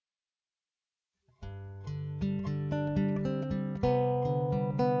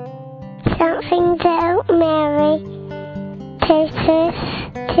something to Mary. Totus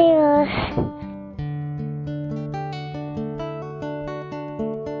Tuus.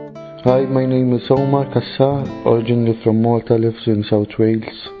 Hi, my name is Omar, originally from Malta, lives in South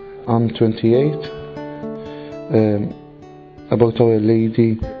Wales. I'm 28. About Our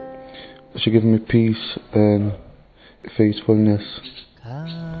Lady, she gave me peace and faithfulness.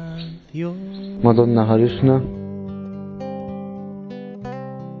 Madonna ħarisna